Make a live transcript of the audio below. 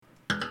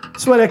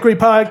Sweat Equity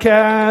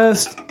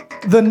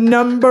Podcast, the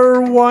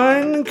number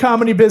one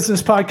comedy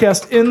business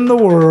podcast in the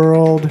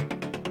world.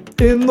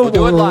 We'll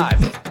do it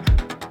live.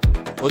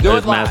 We'll do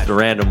it live. The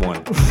random one.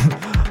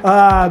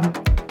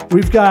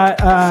 We've got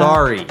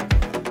Sorry.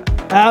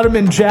 Adam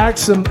and Jack,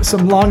 some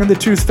long in the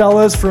tooth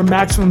fellas from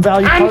Maximum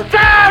Value.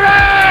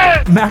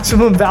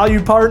 Maximum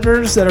Value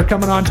Partners that are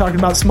coming on talking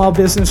about small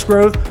business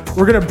growth.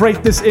 We're going to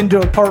break this into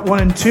a part 1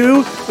 and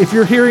 2. If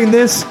you're hearing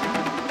this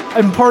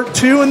in part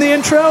 2 in the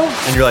intro,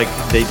 And you're like,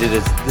 they did a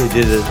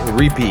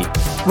repeat.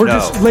 we're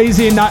just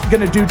lazy and not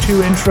going to do 2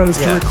 intros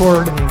to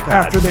record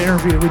after the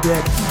interview we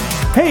did.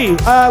 Hey,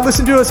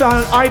 listen to us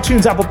on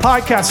iTunes, Apple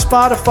Podcasts,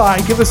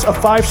 Spotify. Give us a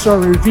 5-star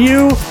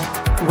review.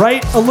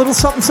 Write a little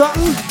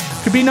something.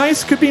 Could be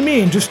nice, could be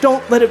mean. Just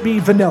don't let it be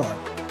vanilla.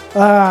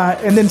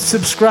 And then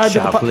subscribe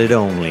Chocolate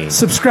only.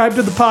 Subscribe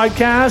to the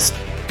podcast.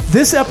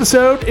 This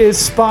episode is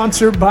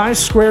sponsored by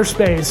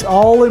Squarespace.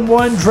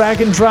 All-in-one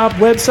drag-and-drop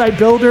website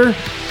builder.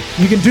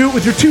 You can do it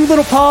with your 2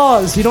 little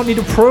paws. You don't need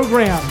to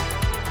program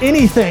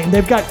anything.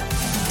 They've got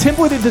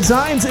templated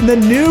designs, and the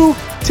new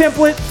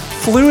template,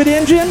 Fluid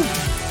Engine,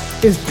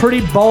 is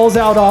pretty balls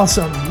out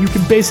awesome. You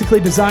can basically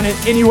design it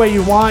any way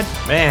you want.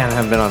 Man, I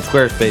haven't been on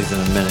Squarespace in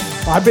a minute.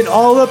 I've been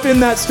all up in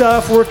that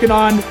stuff, working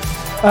on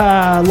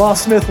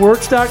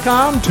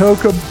LawSmithWorks.com,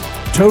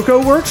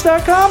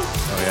 TocoWorks.com,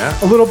 Oh, yeah?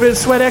 a little bit of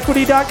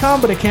SweatEquity.com,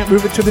 but I can't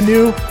move it to the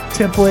new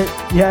template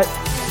yet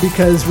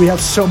because we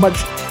have so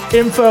much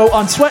info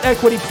on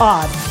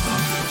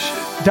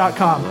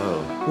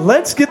SweatEquityPod.com.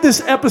 Let's get this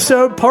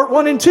episode, part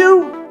 1 and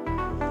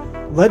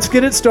 2. Let's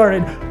get it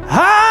started.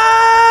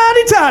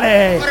 Howdy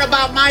toddy! What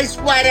about my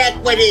sweat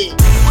equity?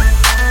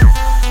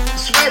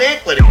 Sweat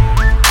equity.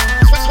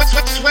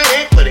 Sweat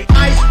equity.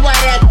 My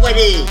sweat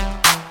equity.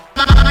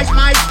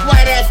 My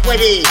sweat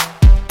equity.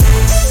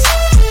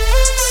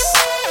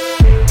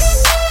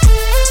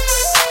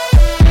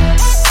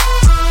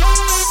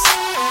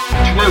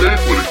 Sweat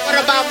equity.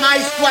 What about my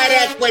sweat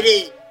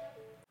equity?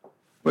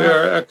 We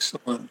are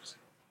excellent.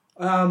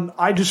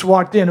 I just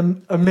walked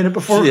in a minute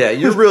before. Yeah,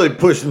 you're really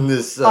pushing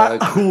this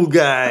cool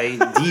guy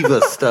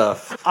diva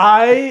stuff.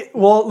 I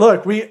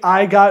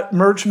got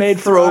merch made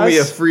for Throw us. me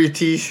a free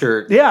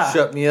t-shirt. Yeah.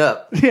 Shut me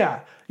up. Yeah,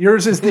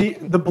 yours is the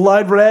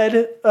blood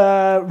red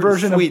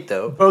version sweet, of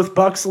though. both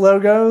Bucks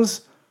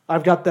logos.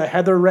 I've got the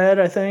heather red,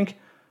 I think.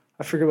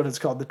 I forget what it's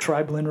called, the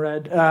Triblin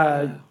red.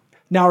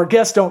 Now our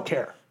guests don't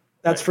care,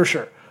 that's for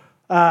sure.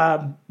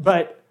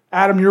 But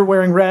Adam, you're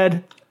wearing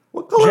red.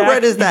 What color Jack,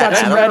 red is that? You got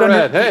some Adam?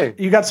 red Hey.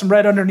 You got some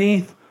red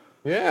underneath.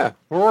 Yeah,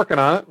 we're working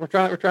on it. We're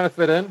trying to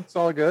fit in. It's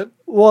all good.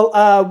 Well,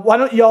 why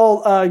don't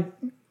y'all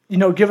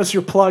give us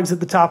your plugs at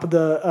the top of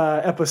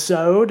the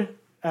episode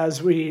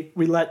as we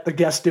let the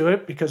guests do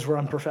it because we're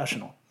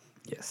unprofessional.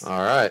 Yes. All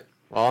right.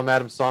 Well, I'm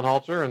Adam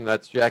Sonhalter, and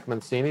that's Jack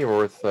Mancini. We're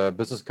with a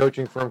business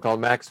coaching firm called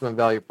Maximum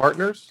Value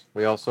Partners.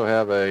 We also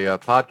have a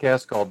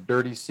podcast called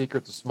Dirty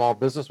Secrets of Small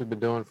Business we've been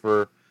doing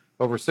for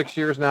over 6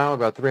 years now,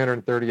 about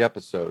 330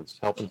 episodes,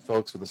 helping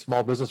folks with the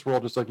small business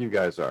world just like you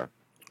guys are.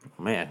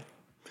 Man,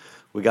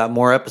 we got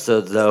more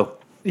episodes, though.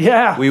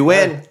 Yeah. We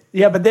win.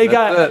 Yeah, but they That's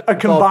got it. a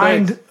That's all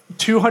combined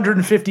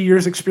 250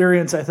 years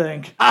experience, I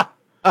think.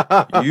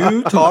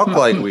 You talk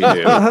like we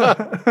do.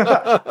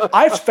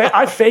 I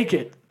fake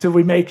it till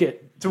we make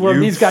it to where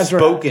You've these guys are at.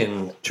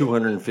 spoken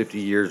 250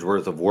 years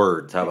worth of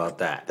words. How about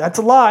that? That's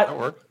a lot. That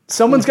worked.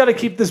 Someone's got to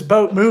keep this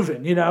boat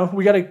moving, you know?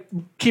 We got to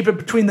keep it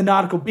between the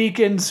nautical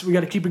beacons. We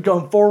got to keep it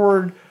going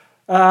forward.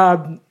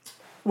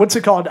 What's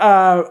it called?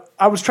 I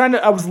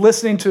was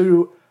listening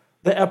to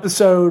the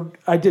episode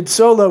I did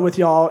solo with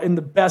y'all in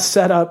the best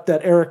setup that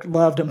Eric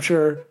loved, I'm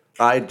sure.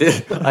 I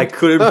did. I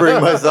couldn't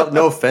bring myself.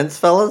 No offense,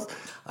 fellas.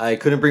 I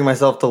couldn't bring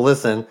myself to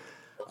listen.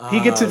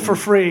 He gets it for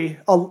free,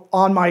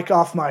 on mic,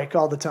 off mic,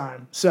 all the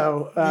time.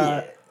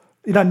 So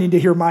you don't need to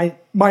hear my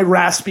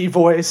raspy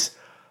voice.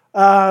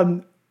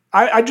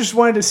 I just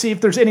wanted to see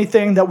if there's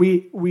anything that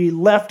we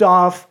left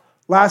off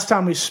last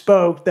time we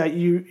spoke that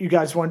you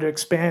guys wanted to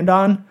expand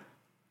on.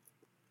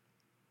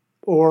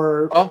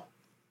 Or Well,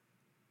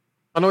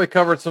 I know we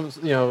covered some,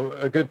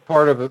 a good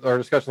part of our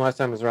discussion last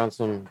time was around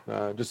some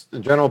just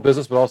in general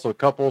business, but also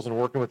couples and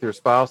working with your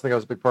spouse. I think that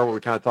was a big part of what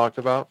we kind of talked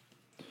about.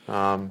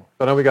 But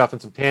I know we got off on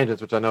some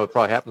tangents, which I know it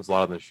probably happens a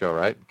lot on this show,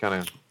 right? Kind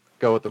of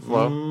go with the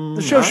flow.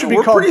 the show should be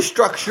We're called. pretty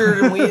structured,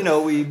 and we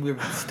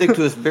stick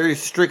to a very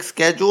strict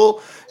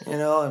schedule. I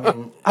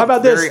mean, How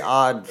about it's very this?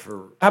 odd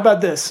for. How about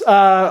this?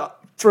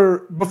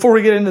 Before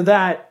we get into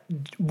that,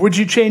 would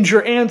you change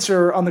your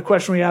answer on the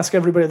question we asked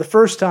everybody the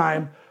first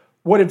time?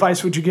 What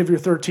advice would you give your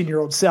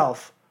 13-year-old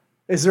self?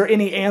 Is there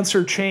any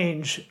answer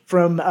change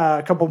from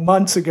a couple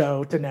months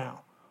ago to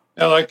now?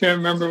 Hell, I can't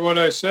remember what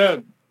I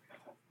said.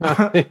 You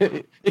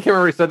can't remember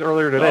what he said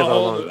earlier today.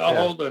 I'll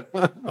hold it.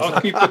 I'll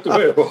keep it the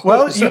way it was.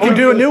 Well, you can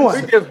do a new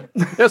one.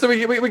 So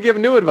we give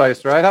new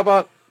advice, right?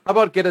 How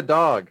about get a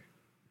dog?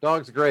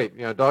 Dog's great.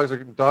 Dogs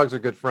are a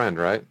good friend,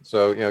 right?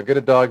 So get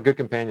a dog, good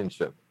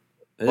companionship.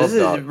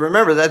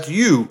 Remember, that's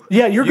you.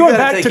 Yeah, you're You going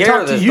gotta back take to care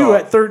talk of to this you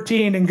dog. at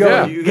 13 and go,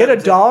 Yeah. You get a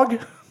gotta dog?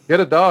 Get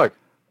a dog.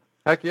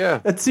 Heck yeah.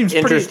 That seems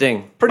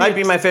Interesting. Pretty, Might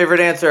be my favorite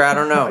answer. I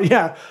don't know.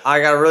 Yeah.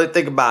 I got to really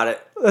think about it.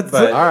 That's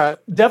But- All right.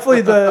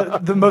 definitely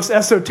the most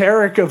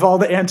esoteric of all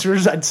the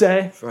answers, I'd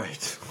say.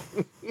 Right.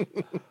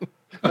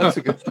 That's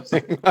a good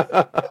thing.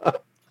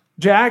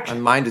 Jack, My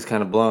mind is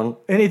kind of blown.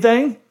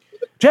 anything?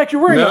 Jack,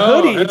 you're wearing a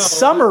No, hoodie. I It's know.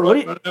 summer. What?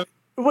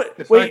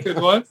 If I Wait,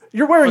 could what?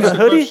 you're wearing What's a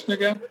the hoodie. question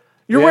again?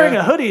 You're Yeah. wearing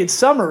a hoodie. It's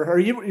summer.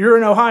 You're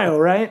in Ohio,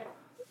 right?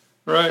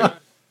 Right.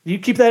 You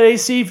keep that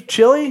AC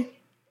chilly?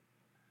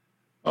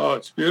 Oh,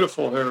 it's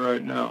beautiful here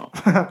right now.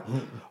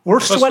 We're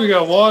Plus, we sweating.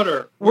 got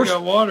water. We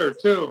got water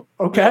too.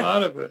 Okay. A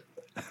lot of it.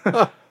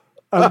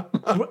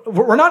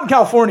 We're not in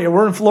California.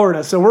 We're in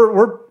Florida, so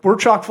we're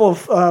chock full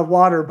of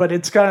water. But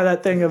it's kind of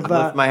that thing of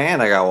Lift my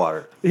hand, I got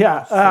water.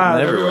 yeah,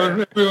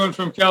 Everywhere. Everyone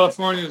from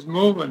California is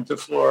moving to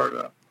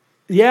Florida.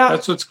 yeah.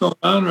 That's what's going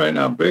on right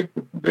now.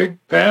 Big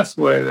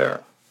pathway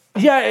there.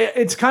 Yeah,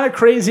 it's kind of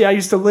crazy. I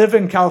used to live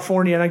in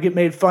California, and I get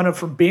made fun of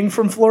for being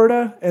from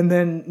Florida, and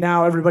then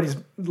now everybody's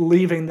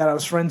leaving that I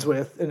was friends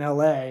with in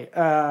LA,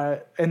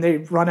 and they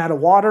run out of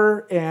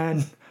water,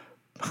 and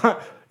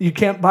you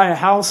can't buy a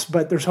house,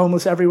 but there's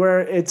homeless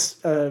everywhere. It's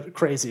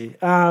crazy.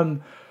 I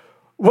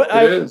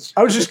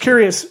was just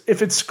curious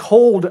if it's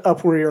cold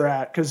up where you're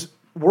at, because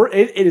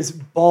it is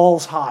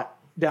balls hot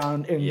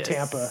down in Yes.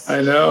 Tampa.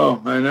 I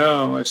know.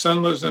 My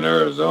son lives in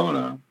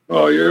Arizona.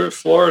 Well,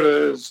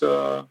 Florida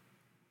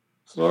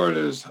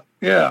is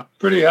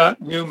pretty hot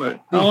and humid.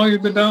 How long have you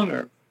been down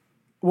there?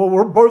 Well,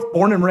 we're both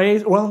born and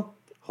raised. Well,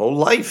 Whole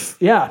life.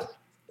 yeah.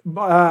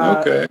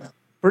 Okay.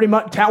 Pretty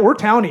much, we're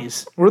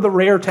townies. We're the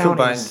rare Combined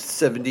townies.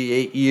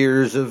 78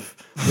 years of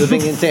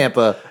living in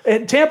Tampa.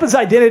 And Tampa's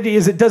identity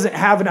is it doesn't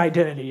have an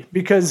identity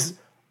because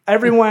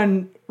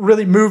everyone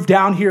really moved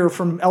down here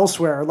from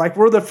elsewhere. Like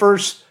we're the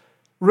first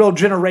real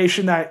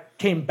generation that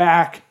came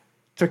back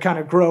to kind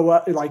of grow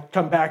up, like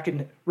come back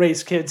and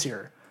raise kids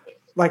here.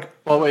 Like,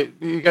 Well, wait.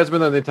 You guys have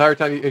been there the entire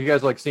time. You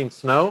guys like seen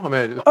snow? I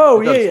mean,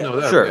 Oh, it does yeah,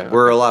 snow there, Sure, yeah.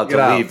 we're allowed Get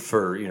to out. leave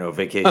for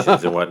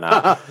vacations and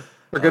whatnot.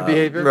 for good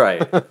behavior.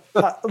 Right.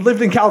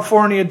 lived in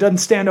California, doesn't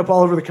stand up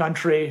all over the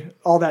country,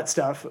 all that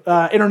stuff.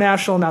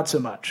 International, not so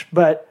much.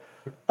 But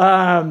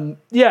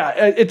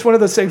it's one of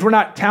those things. We're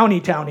not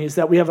townies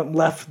that we haven't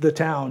left the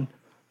town.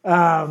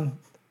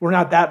 We're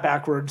not that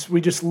backwards. We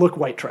just look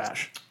white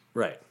trash.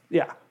 Right.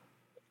 Yeah.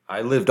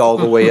 I lived all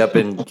the way up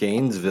in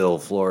Gainesville,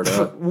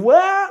 Florida.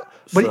 Well,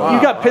 but So-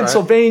 you got all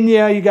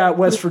Pennsylvania, you got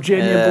West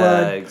Virginia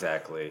blood.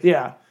 Exactly.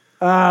 Yeah.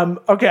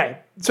 Okay.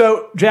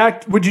 So,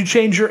 Jack, would you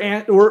change your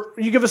or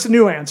you give us a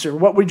new answer?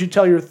 What would you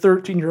tell your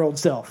 13-year-old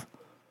self?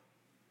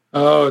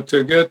 Oh,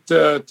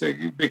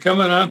 to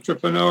become an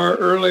entrepreneur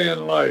early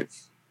in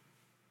life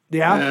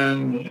Yeah.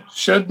 and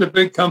shed the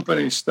big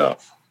company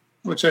stuff,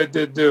 which I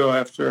did do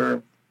after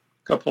a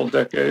couple of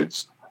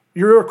decades.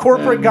 You're a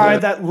corporate And, guy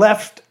that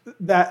left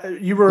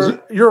that.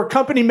 You're a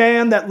company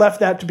man that left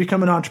that to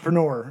become an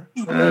entrepreneur.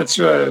 That's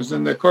right. I was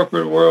in the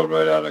corporate world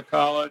right out of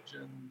college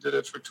and did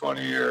it for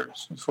 20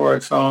 years before I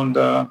found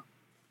the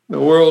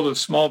world of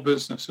small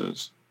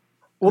businesses.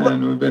 Well,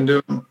 And we've been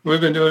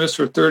doing this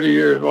for 30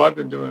 years. Well, I've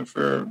been doing it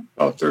for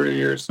about 30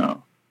 years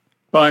now.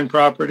 Buying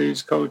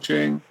properties,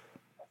 coaching,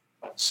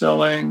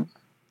 selling,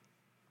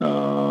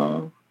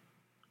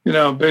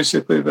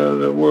 basically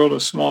the world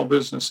of small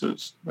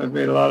businesses. I've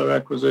made a lot of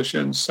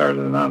acquisitions, started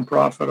a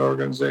nonprofit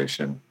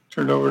organization,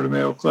 turned over to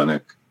Mayo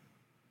Clinic.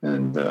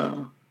 And,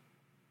 to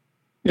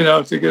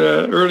get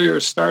an earlier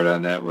start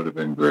on that would have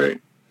been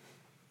great.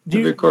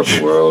 The big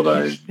corporate world,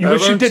 I wish you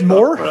learned did stuff,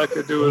 more? but I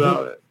could do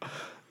without it.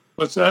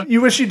 What's that?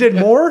 you wish you did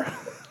more.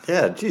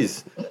 Yeah,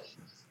 geez.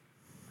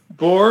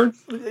 Bored?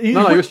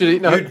 No, you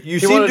should. No, You he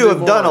seem wanted to have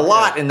do done a more,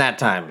 lot in that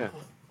time. Yeah.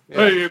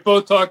 Hey, you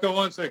both talk at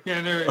once. I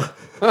can't hear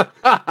you.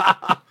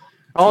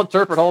 I'll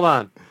interpret. Hold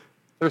on.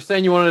 They're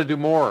saying you wanted to do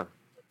more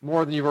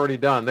than you've already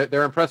done.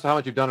 They're impressed with how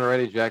much you've done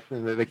already, Jack.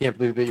 And they can't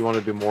believe that you want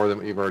to do more than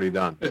what you've already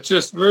done. It's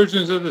just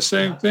versions of the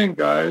same thing,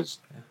 guys.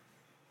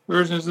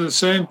 Versions of the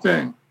same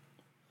thing.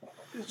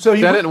 So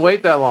See, I didn't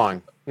wait that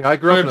long. I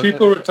grew up. When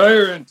people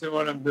retire into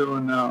what I'm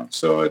doing now,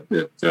 so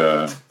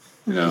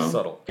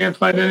Subtle. can't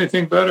find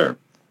anything better.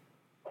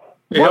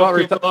 We What help about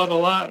people out a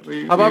lot.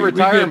 How about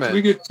retirement?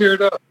 We get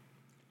teared up.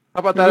 How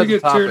about that We as a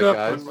get topic, teared up.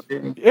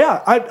 guys?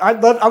 Yeah,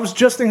 I was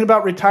just thinking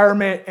about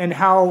retirement and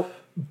how.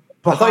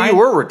 I thought you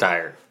were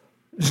retired.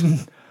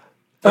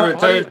 I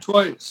retired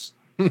twice.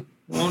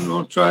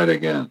 Won't try it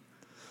again.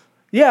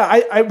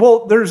 Yeah,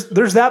 well, there's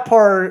that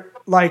part.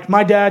 Like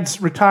my dad's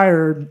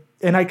retired,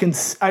 and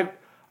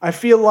I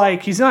feel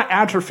like he's not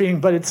atrophying,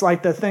 but it's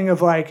like the thing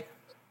of like,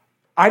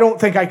 I don't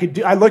think I could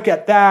do. I look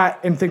at that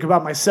and think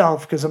about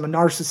myself because I'm a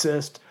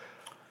narcissist,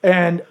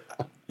 and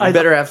You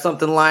better have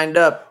something lined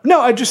up. no,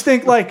 I just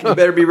think like You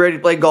better be ready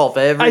to play golf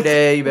every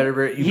day. You better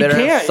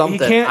can't- have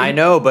something. I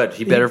know, but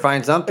he better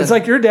find something. it's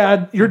like your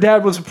dad. Your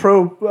dad was a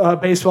pro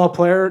baseball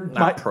player.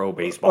 not pro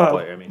baseball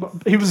player. I mean,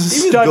 He was a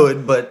he was stud,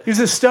 good, but he was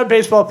a stud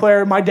baseball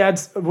player. My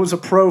dad was a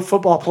pro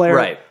football player.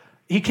 Right.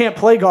 He can't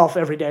play golf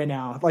every day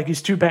now. Like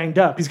he's too banged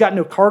up. He's got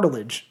no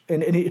cartilage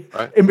in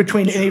Right.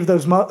 between any of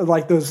those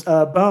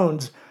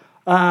bones.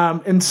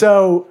 And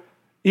so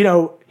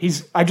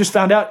I just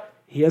found out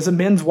he has a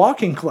men's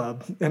walking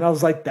club. And I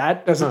was like,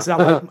 that doesn't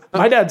sound like,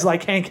 my dad's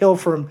like Hank Hill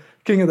from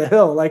King of the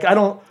Hill. Like,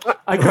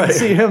 I couldn't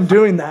see him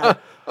doing that.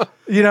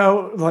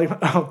 Like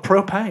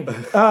propane.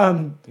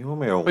 You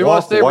want me to We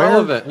want to stay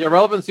relevant.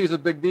 Relevancy is a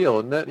big deal,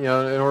 isn't it? In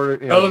order,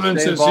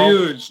 Relevance stay is involved.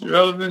 huge.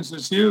 Relevance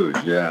is huge.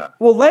 Yeah.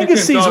 Well,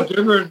 legacies.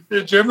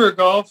 Did you ever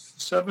golf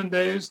 7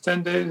 days,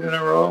 10 days in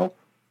a row?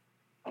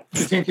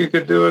 You think you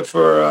could do it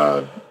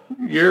for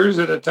years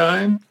at a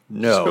time?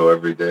 No. Just go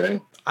every day?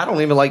 I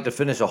don't even like to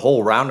finish a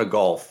whole round of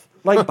golf.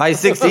 Like By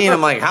 16, I'm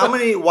like, how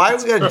many? Why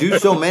do we got to do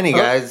so many,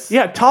 guys?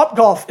 Yeah, Top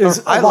Golf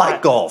is. I a lot.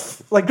 like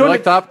golf. Like You going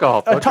like Top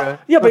Golf. Okay.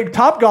 but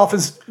Top Golf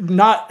is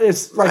not.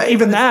 It's like Right,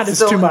 even but that it's is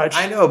still- too much.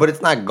 I know, but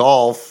it's not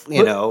golf.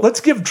 Let's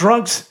give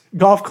drunks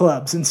golf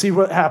clubs and see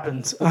what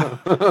happens.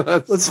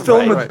 Let's fill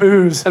them with right.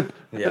 booze.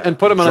 And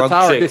put them in a Drunk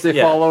tower in chicks, case they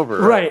yeah. fall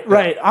over.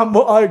 Right. I'm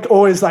like,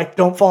 always like,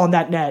 don't fall in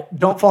that net.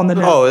 Don't fall in the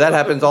net. Oh, that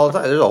happens all the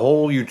time. There's a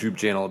whole YouTube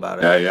channel about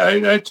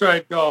it. I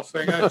tried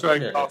golfing.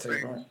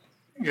 Golfing.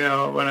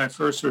 When I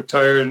first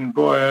retired, and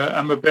boy,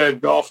 I'm a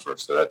bad golfer,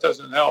 so that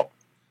doesn't help.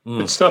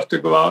 It's tough to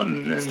go out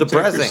and take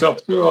depressing.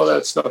 yourself through all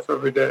that stuff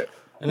every day.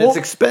 And it's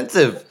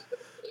expensive.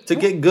 To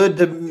get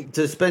good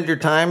to spend your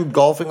time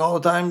golfing all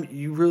the time,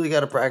 you really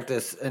got to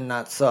practice and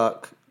not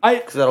suck.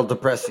 Because that'll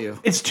depress you.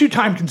 It's too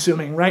time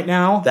consuming right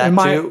now. That and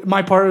too.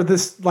 my part of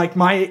this, like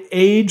my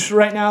age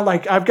right now,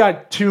 like I've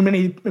got too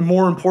many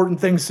more important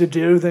things to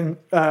do than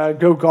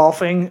go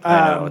golfing.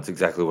 I know, it's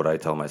exactly what I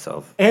tell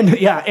myself. And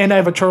I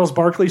have a Charles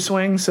Barkley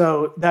swing,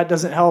 so that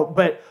doesn't help.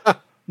 But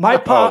my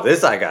pop,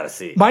 This I got to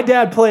see. my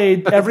dad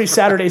played every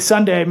Saturday,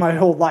 Sunday my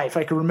whole life.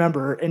 I can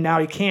remember, and now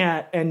he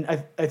can't. And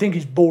I think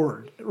he's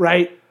bored,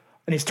 right?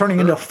 And he's turning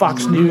into a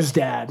Fox News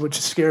dad,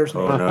 which scares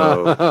me.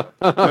 Oh,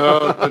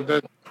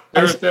 no.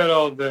 They're at that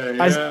all day.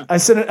 Yeah. I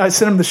sent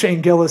him the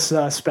Shane Gillis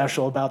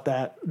special about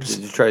that. Did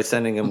you try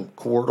sending him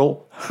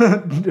Quirtle?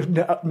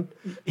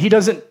 He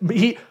doesn't.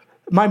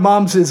 My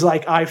mom's is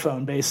like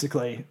iPhone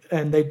basically,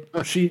 and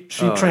she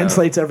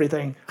translates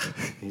everything.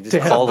 You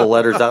just call the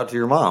letters out to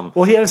your mom.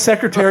 Well, he had a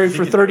secretary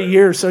for 30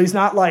 years, so he's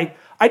not like.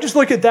 I just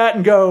look at that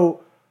and go,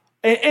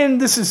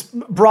 and this is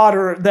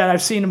broader that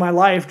I've seen in my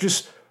life.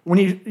 Just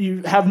when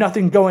you have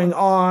nothing going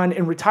on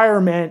in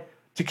retirement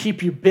to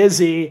keep you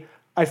busy,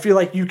 I feel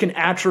like you can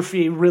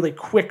atrophy really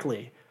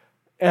quickly.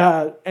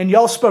 And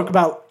y'all spoke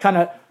about kind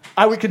of,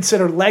 I would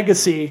consider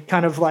legacy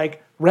kind of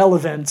like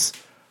relevance.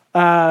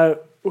 Can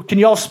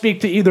y'all speak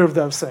to either of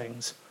those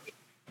things?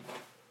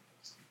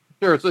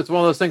 Sure, it's one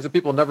of those things that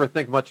people never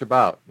think much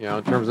about.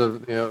 In terms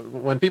of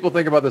when people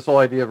think about this whole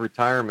idea of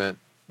retirement,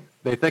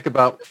 they think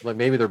about like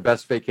maybe their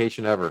best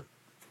vacation ever,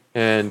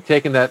 and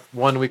taking that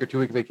 1 week or 2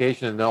 week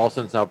vacation, and then all of a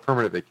sudden it's now a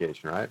permanent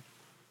vacation, right?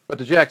 But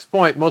to Jack's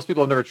point, most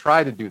people have never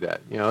tried to do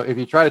that. If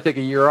you try to take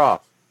a year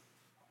off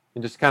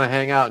and just kind of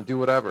hang out and do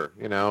whatever,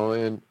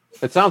 and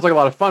it sounds like a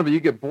lot of fun, but you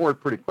get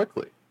bored pretty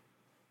quickly.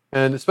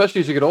 And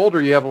especially as you get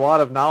older, you have a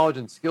lot of knowledge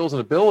and skills and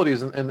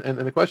abilities. And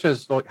the question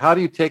is, like, how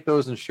do you take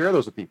those and share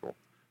those with people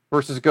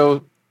versus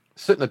go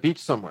sit on the beach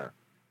somewhere?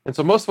 And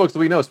so most folks that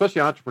we know,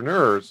 especially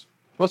entrepreneurs,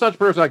 most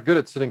entrepreneurs are not good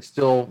at sitting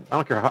still. I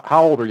don't care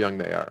how old or young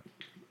they are.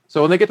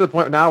 So when they get to the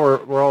point now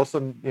where all of a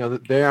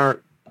sudden, they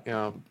aren't,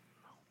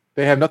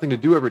 they have nothing to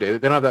do every day. They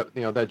don't have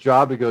that, that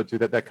job to go to,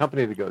 that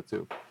company to go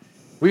to.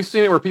 We've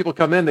seen it where people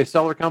come in, they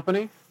sell their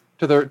company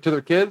to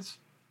their kids,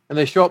 and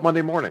they show up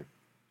Monday morning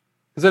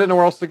because they didn't know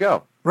where else to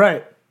go.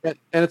 Right. And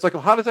it's like,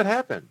 well, how does that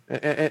happen?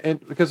 And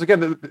because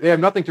again, they have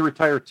nothing to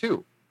retire to.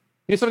 You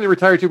need something to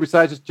retire to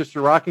besides just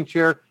your rocking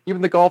chair.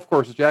 Even the golf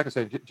course, as Jack was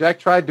saying. Jack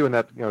tried doing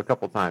that, a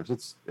couple of times.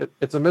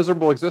 It's a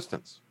miserable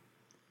existence.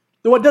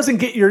 What doesn't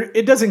get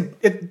it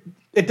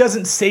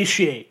doesn't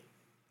satiate,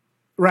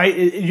 right?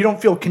 You don't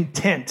feel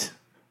content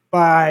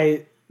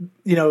by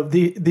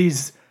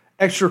these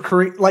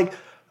extracurricular, like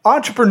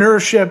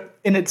entrepreneurship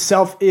in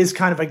itself is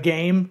kind of a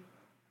game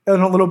in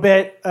a little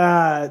bit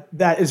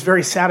that is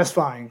very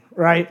satisfying,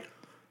 right?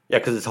 Yeah,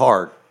 because it's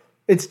hard.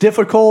 It's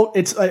difficult.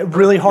 It's a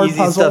really hard Easy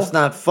puzzle. stuff's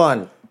not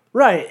fun.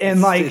 Right.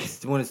 And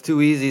When it's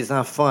too easy, it's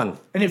not fun.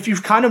 and if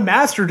you've kind of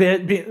mastered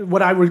it,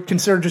 what I would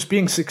consider just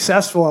being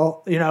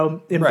successful, in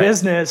Right.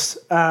 business,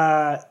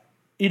 that's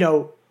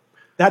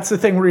the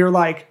thing where you're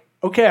like,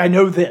 okay, I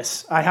know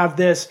this, I have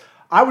this.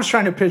 I was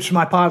trying to pitch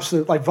my pops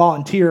to like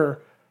volunteer,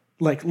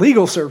 like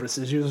legal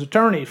services. He was an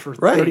attorney for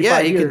 35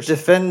 Yeah, he years. could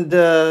defend,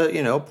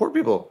 poor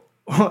people.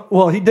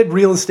 Well, he did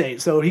real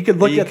estate, so he could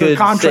look He at their could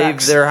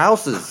contracts. save their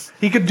houses.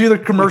 He could do the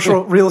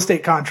commercial real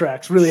estate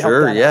contracts. Really help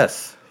Sure, that out.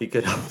 yes. He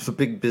could help the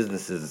big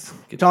businesses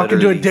get Talking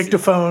better to a leasing.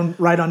 dictaphone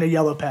right on a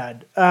yellow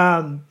pad.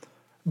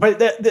 But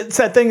that's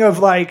that thing of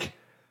like,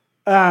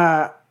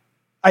 I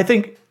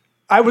think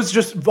I was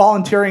just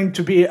volunteering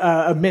to be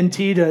a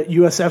mentee to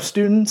USF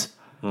students.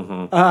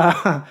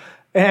 Mm-hmm.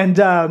 And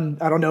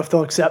I don't know if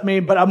they'll accept me,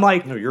 but I'm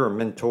like, No, you're a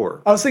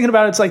mentor. I was thinking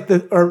about it's like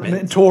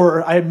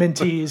mentor. I have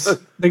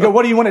mentees. They go,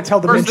 what do you want to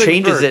tell the First mentee?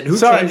 thing Changes it. Who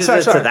Sorry, changes sorry,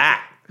 it sorry. to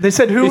that? They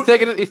said who? He's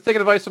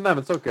taking advice from them.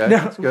 It's okay.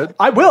 That's good.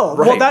 I will.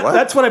 Right, Well, what?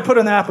 that's what I put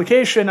in the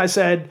application. I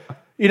said,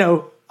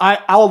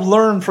 I'll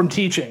learn from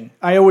teaching.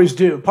 I always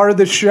do. Part of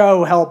the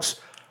show helps.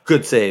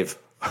 Good save.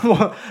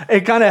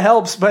 It kind of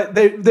helps, but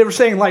they were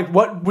saying, like,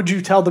 what would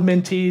you tell the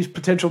mentees,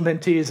 potential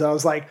mentees? I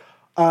was like,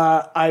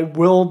 I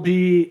will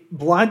be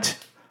blunt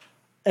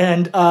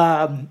and,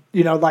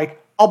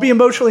 like, I'll be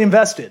emotionally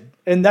invested.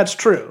 And that's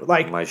true.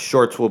 Like, my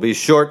shorts will be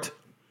short.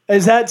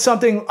 Is that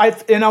something I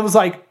was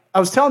like, I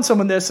was telling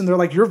someone this and they're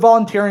like, you're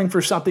volunteering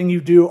for something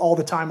you do all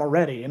the time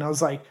already. And I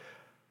was like,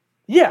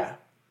 yeah,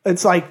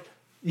 it's like,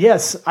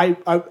 yes, I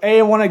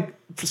want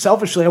to,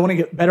 selfishly, I want to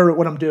get better at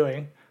what I'm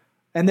doing.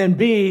 And then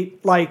B,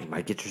 like, you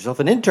might get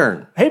yourself an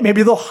intern. Hey,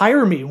 maybe they'll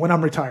hire me when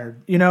I'm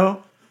retired.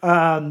 What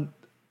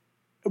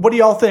do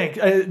y'all think?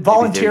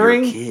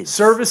 Volunteering,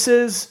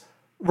 services,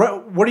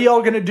 what are y'all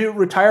going to do?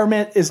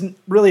 Retirement isn't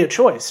really a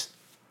choice.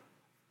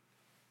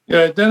 You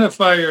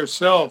identify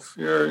yourself.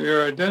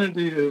 Your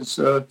identity is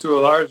to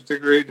a large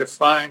degree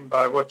defined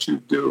by what you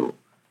do.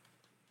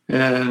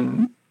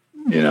 And,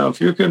 if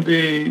you can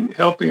be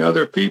helping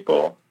other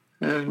people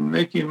and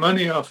making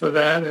money off of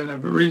that in a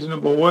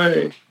reasonable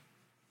way,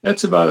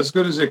 that's about as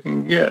good as it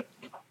can get.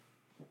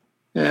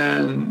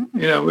 And,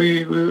 I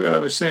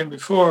was saying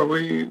before,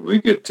 we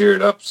get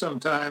teared up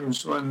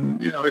sometimes when,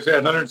 we've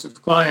had hundreds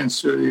of clients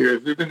through the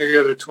years. We've been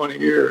together 20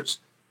 years.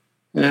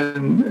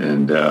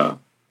 And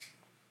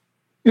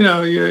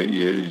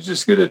you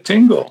just get a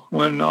tingle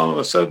when all of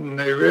a sudden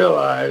they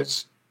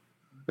realize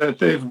that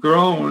they've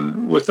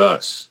grown with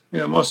us.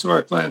 Most of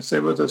our clients stay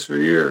with us for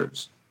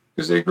years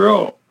because they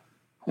grow.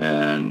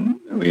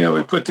 And,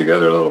 we put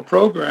together a little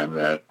program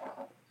that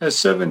has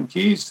 7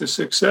 keys to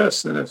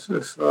success. And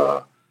if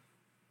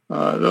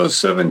those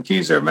 7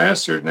 keys are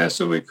mastered, and that's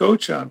what we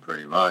coach on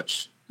pretty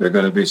much, they're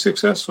going to be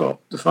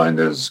successful, defined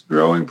as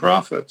growing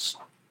profits.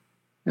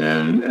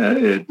 And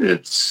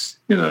it's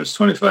there's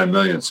 25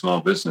 million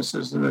small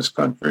businesses in this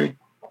country,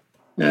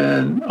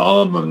 and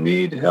all of them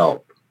need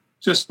help,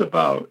 just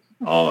about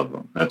all of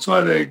them. That's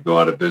why they go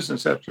out of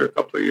business after a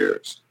couple of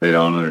years. They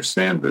don't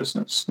understand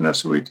business, and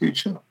that's what we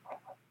teach them.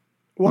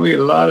 We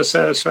get a lot of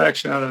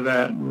satisfaction out of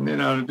that. And,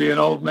 to be an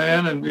old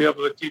man and be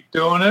able to keep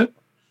doing it,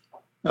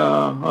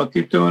 I'll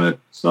keep doing it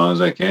as long as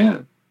I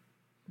can.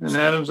 And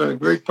Adam's a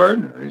great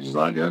partner. He's a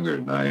lot younger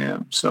than I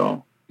am.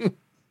 So,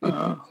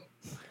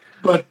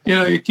 but,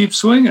 you keep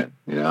swinging,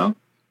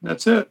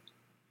 that's it.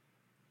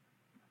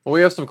 Well,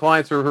 we have some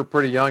clients who are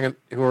pretty young and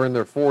who are in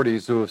their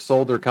 40s who have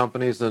sold their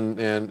companies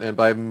and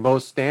by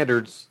most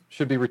standards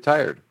should be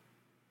retired,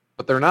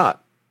 but they're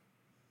not.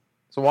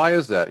 So why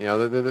is that?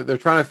 They're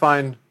trying to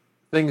find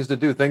things to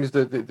do,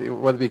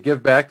 whether it be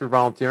give back or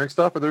volunteering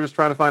stuff, or they're just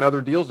trying to find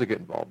other deals to get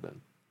involved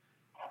in.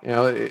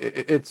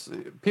 It's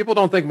people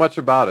don't think much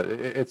about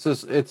it. It's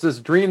this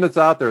dream that's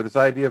out there, this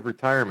idea of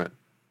retirement,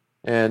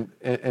 and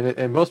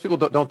most people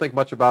don't think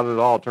much about it at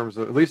all in terms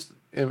of, at least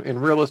in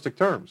realistic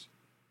terms.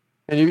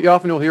 And you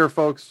often will hear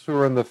folks who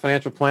are in the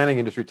financial planning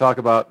industry talk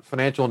about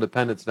financial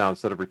independence now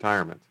instead of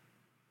retirement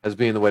as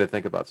being the way to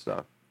think about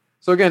stuff.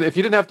 So again, if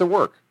you didn't have to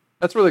work,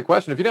 that's really the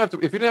question. If you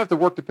didn't have to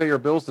work to pay your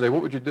bills today,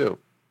 what would you do?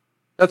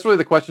 That's really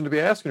the question to be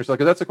asking yourself,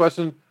 because that's a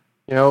question,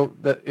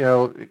 whether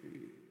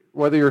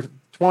you're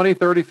 20,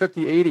 30,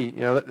 50, 80,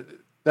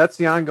 that's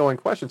the ongoing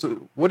question.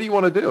 So what do you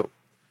want to do?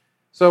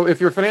 So if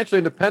you're financially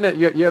independent,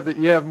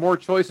 you have more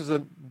choices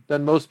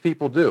than most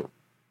people do,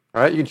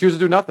 right? You can choose to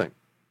do nothing.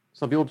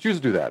 Some people choose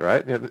to do that,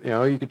 right?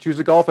 You could choose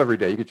to golf every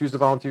day. You could choose to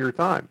volunteer your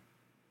time.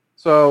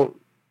 So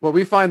what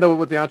we find, though,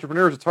 with the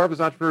entrepreneurs, it's hard for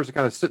those entrepreneurs to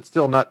kind of sit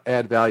still and not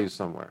add value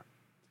somewhere.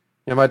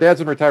 My dad's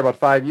been retired about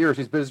 5 years.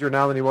 He's busier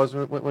now than he was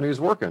when he was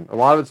working. A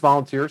lot of it's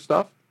volunteer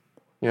stuff,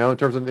 in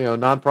terms of,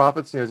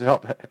 nonprofits,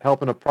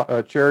 helping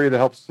a charity that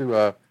helps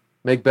to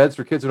make beds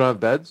for kids who don't have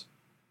beds.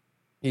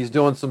 He's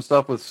doing some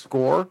stuff with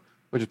SCORE,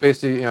 which is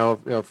basically,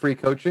 free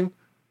coaching.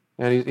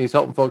 And he's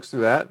helping folks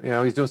through that.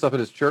 He's doing stuff at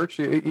his church.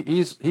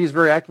 He's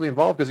very actively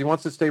involved because he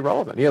wants to stay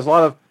relevant. He has a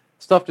lot of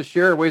stuff to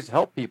share, ways to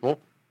help people.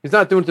 He's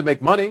not doing it to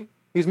make money.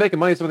 He's making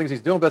money, some of the things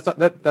he's doing, but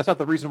that's not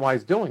the reason why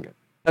he's doing it.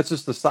 That's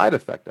just the side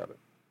effect of it.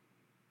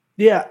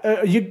 Yeah,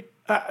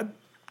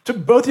 to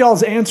both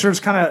y'all's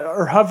answers kind of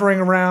are hovering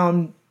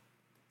around,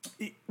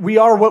 we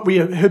are what we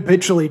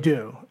habitually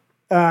do.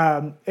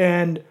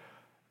 And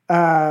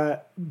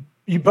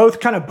you both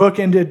kind of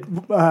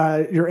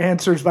bookended your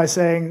answers by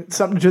saying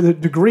something to the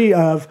degree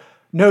of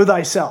know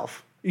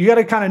thyself. You got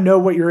to kind of know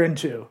what you're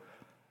into.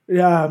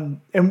 And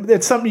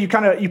it's something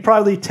you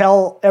probably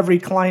tell every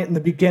client in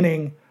the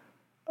beginning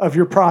of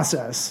your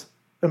process.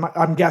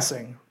 I'm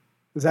guessing.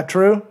 Is that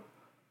true?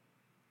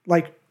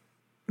 Like,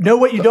 know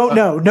what you don't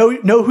know.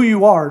 Know who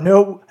you are.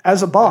 Know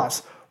as a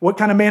boss. What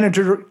kind of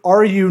manager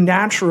are you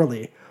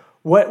naturally?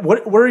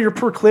 What are your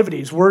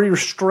proclivities? What are your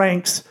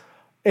strengths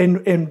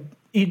in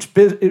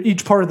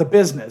each part of the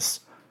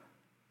business?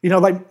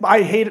 Like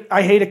I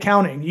hate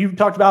accounting. You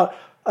talked about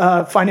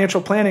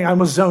financial planning. I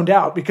was zoned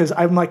out because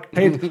I'm like,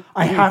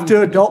 I have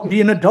to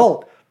be an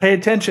adult. Pay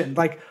attention.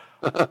 Like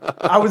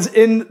I was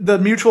in the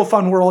mutual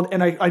fund world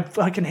and I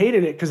fucking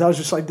hated it because I was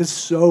just like, this is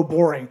so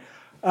boring.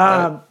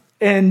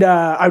 And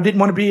I didn't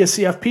want to be a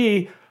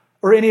CFP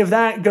or any of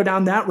that, go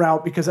down that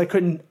route because I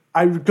couldn't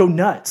I would go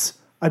nuts.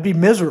 I'd be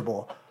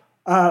miserable.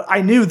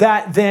 I knew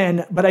that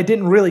then, but I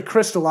didn't really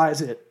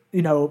crystallize it,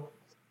 kind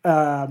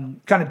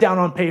of down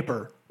on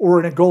paper or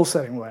in a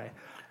goal-setting way.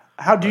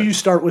 How do you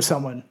start with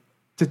someone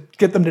to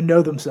get them to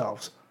know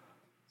themselves?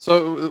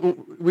 So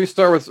we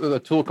start with a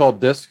tool called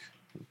DISC.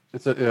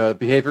 It's a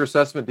behavior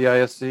assessment,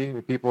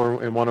 DISC. People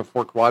are in one of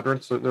 4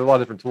 quadrants. So there are a lot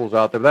of different tools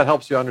out there. But that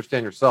helps you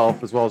understand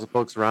yourself as well as the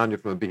folks around you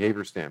from a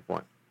behavior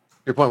standpoint.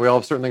 Your point, we all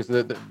have certain things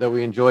that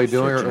we enjoy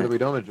doing or that we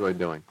don't enjoy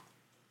doing.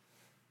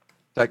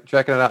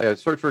 Checking it out. Yeah,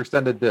 search for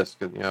extended DISC.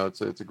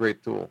 It's a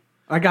great tool.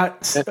 I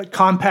got a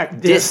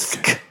compact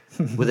disc.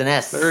 With an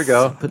S. There you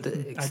go. Put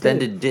the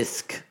extended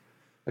disc.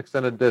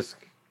 Extended DISC.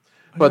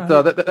 But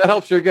that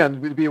helps you,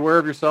 again, be aware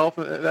of yourself.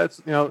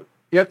 That's, you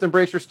have to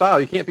embrace your style.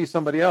 You can't be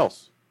somebody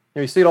else.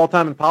 You see it all the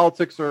time in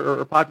politics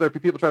or popular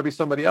people try to be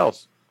somebody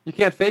else. You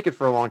can't fake it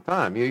for a long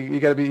time. You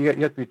have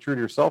to be true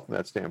to yourself from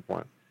that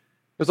standpoint.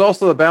 There's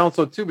also the balance,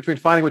 though, too, between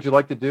finding what you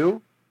like to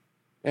do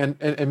and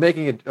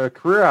making a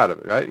career out of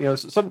it, right?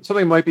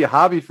 Something might be a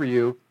hobby for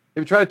you.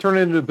 If you try to turn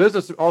it into a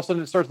business, all of a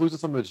sudden it starts losing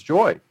some of its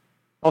joy.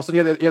 All of a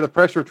sudden you have the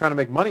pressure of trying to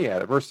make money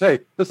at it. Versus, hey,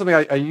 this is something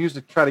I use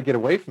to try to get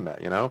away from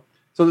that,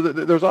 So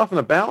there's often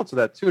a balance of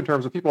that, too, in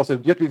terms of people say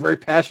you have to be very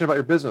passionate about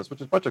your business,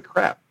 which is a bunch of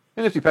crap.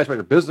 You have to be passionate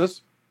about your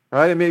business,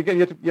 right? I mean, again,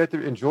 you have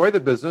to enjoy the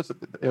business,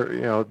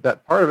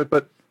 that part of it,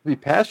 but be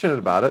passionate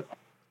about it.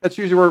 That's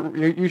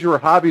usually where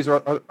hobbies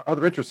or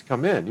other interests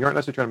come in. You aren't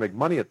necessarily trying to make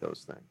money at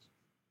those things.